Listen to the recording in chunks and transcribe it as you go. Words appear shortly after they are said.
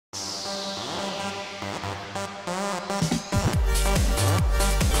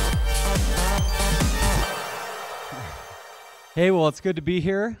Hey, well, it's good to be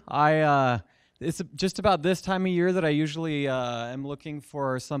here. It's just about this time of year that I usually am looking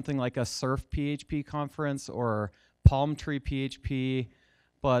for something like a Surf PHP conference or Palm Tree PHP,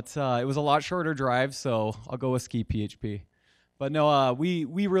 but it was a lot shorter drive, so I'll go with Ski PHP. But no, we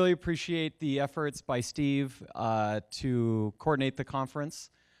really appreciate the efforts by Steve to coordinate the conference.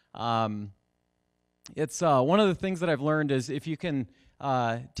 Um, it's one of the things that I've learned is if you can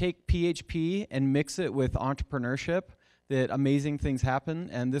take PHP and mix it with entrepreneurship, that amazing things happen.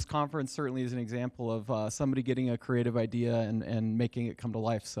 And this conference certainly is an example of somebody getting a creative idea and making it come to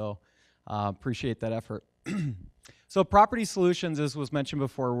life. So appreciate that effort. So Property Solutions, as was mentioned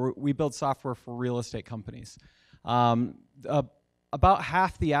before, we build software for real estate companies. Um, uh, about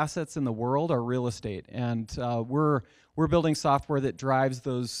half the assets in the world are real estate, and we're building software that drives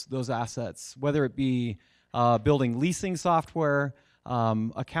those assets, whether it be building leasing software,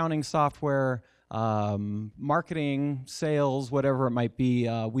 accounting software, marketing, sales, whatever it might be.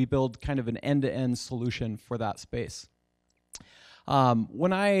 We build kind of an end-to-end solution for that space. I've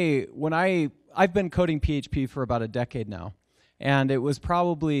been coding PHP for about a decade now, and it was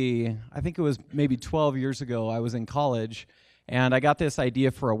probably, I think it was maybe 12 years ago, I was in college, and I got this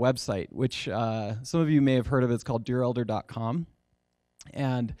idea for a website, which some of you may have heard of. It's called dearelder.com,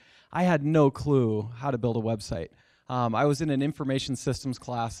 and I had no clue how to build a website. I was in an information systems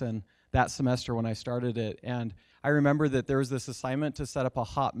class and that semester when I started it, and I remember that there was this assignment to set up a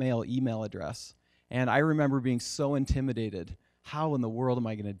Hotmail email address, and I remember being so intimidated. How in the world am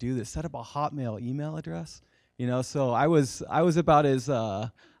I going to do this? Set up a Hotmail email address? You know, so I was about as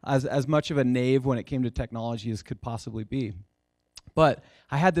much of a knave when it came to technology as could possibly be. But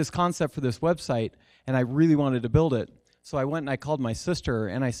I had this concept for this website, and I really wanted to build it. So I went and I called my sister,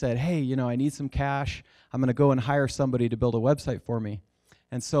 and I said, hey, you know, I need some cash. I'm going to go and hire somebody to build a website for me.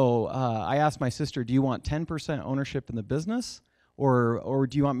 And so I asked my sister, do you want 10% ownership in the business, or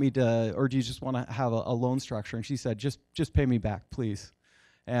do you want me to, or do you just want to have a loan structure? And she said, just pay me back, please.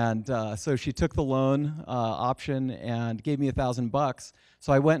 And so she took the loan option and gave me $1,000.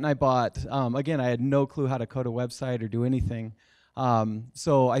 So I went and I bought, again, I had no clue how to code a website or do anything.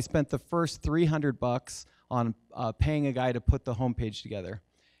 So I spent the first $300 on paying a guy to put the homepage together.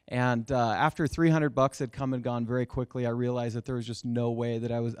 And after $300 had come and gone very quickly, I realized that there was just no way that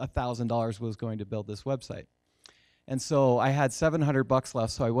 $1,000 was going to build this website. And so I had $700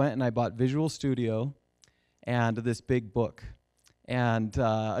 left, so I went and I bought Visual Studio and this big book. And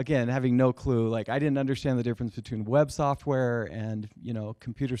again, having no clue, like I didn't understand the difference between web software and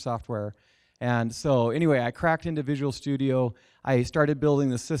computer software. And so anyway, I cracked into Visual Studio. I started building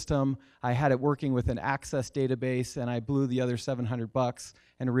the system. I had it working with an Access database, and I blew the other $700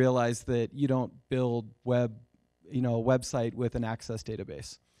 and realized that you don't build a website with an Access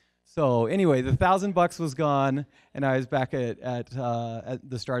database. So anyway, the $1,000 was gone, and I was back at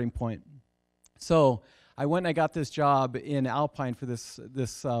the starting point. So I went and I got this job in Alpine for this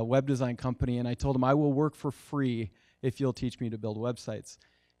web design company, and I told them I will work for free if you'll teach me to build websites.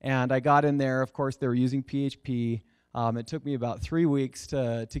 And I got in there. Of course, they were using PHP. It took me about 3 weeks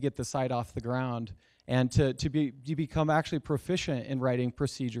to get the site off the ground and to become actually proficient in writing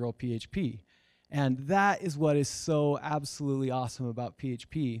procedural PHP. And that is what is so absolutely awesome about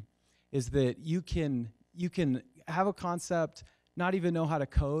PHP, is that you can have a concept, not even know how to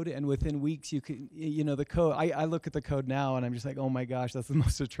code, and within weeks you can, the code. I look at the code now and I'm just like, oh my gosh, that's the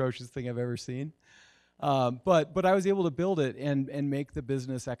most atrocious thing I've ever seen. But I was able to build it and make the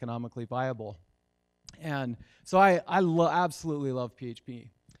business economically viable. And so I absolutely love PHP.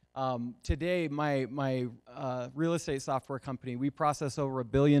 Today, my real estate software company, we process over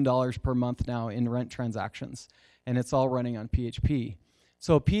 $1 billion per month now in rent transactions, and it's all running on PHP.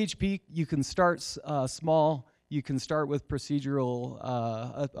 So PHP, you can start small. You can start with procedural,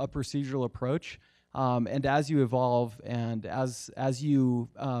 a procedural approach. And as you evolve and as a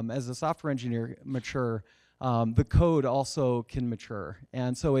software engineer mature, the code also can mature.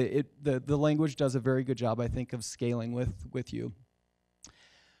 And so the language does a very good job, I think, of scaling with you.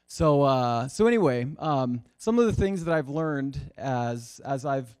 So anyway, some of the things that I've learned as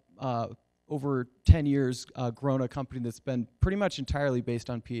I've over 10 years grown a company that's been pretty much entirely based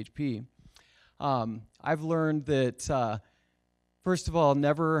on PHP. I've learned that first of all,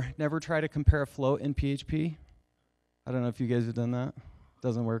 never try to compare a float in PHP. I don't know if you guys have done that.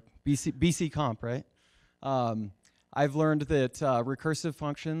 Doesn't work. BC comp, right? I've learned that recursive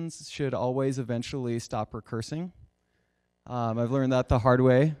functions should always eventually stop recursing. I've learned that the hard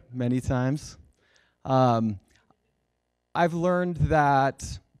way many times. I've learned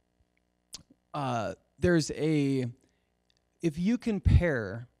that if you can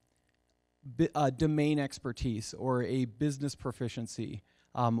pair domain expertise or a business proficiency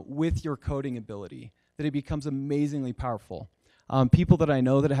with your coding ability, that it becomes amazingly powerful. People that I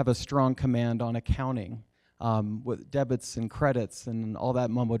know that have a strong command on accounting, with debits and credits and all that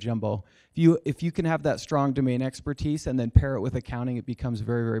mumbo jumbo, if you can have that strong domain expertise and then pair it with accounting, it becomes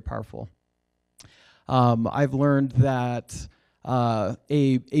very, very powerful. I've learned that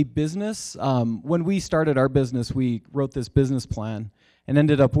a business, when we started our business, we wrote this business plan and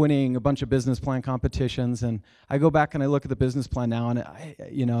ended up winning a bunch of business plan competitions. And I go back and I look at the business plan now, and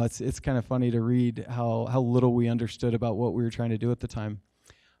it's kind of funny to read how little we understood about what we were trying to do at the time.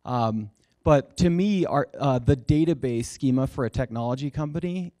 But to me, the database schema for a technology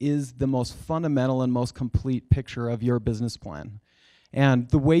company is the most fundamental and most complete picture of your business plan. And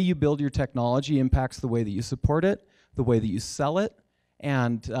the way you build your technology impacts the way that you support it, the way that you sell it,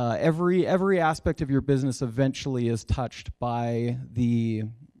 and every aspect of your business eventually is touched by the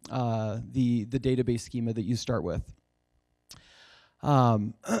database schema that you start with.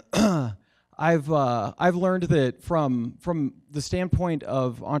 I've learned that from the standpoint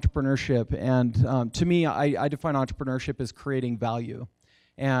of entrepreneurship, and to me, I define entrepreneurship as creating value.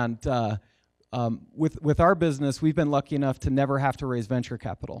 And with our business, we've been lucky enough to never have to raise venture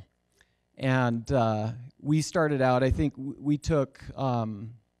capital. And we started out, I think we took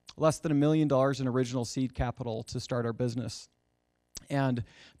less than $1 million in original seed capital to start our business. And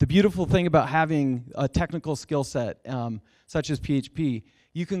the beautiful thing about having a technical skill set such as PHP,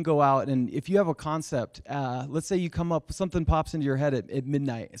 you can go out and if you have a concept, let's say you come up, something pops into your head at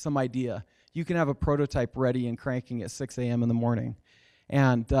midnight, some idea, you can have a prototype ready and cranking at 6 a.m. in the morning.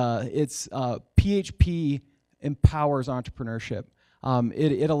 And PHP empowers entrepreneurship.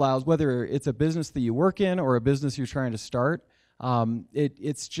 It allows, whether it's a business that you work in or a business you're trying to start,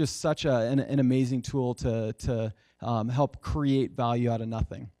 it's just such an amazing tool to help create value out of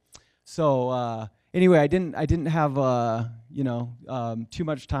nothing. So anyway, I didn't have too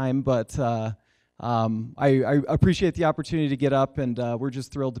much time, but I appreciate the opportunity to get up, and we're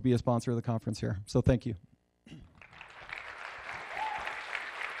just thrilled to be a sponsor of the conference here. So thank you.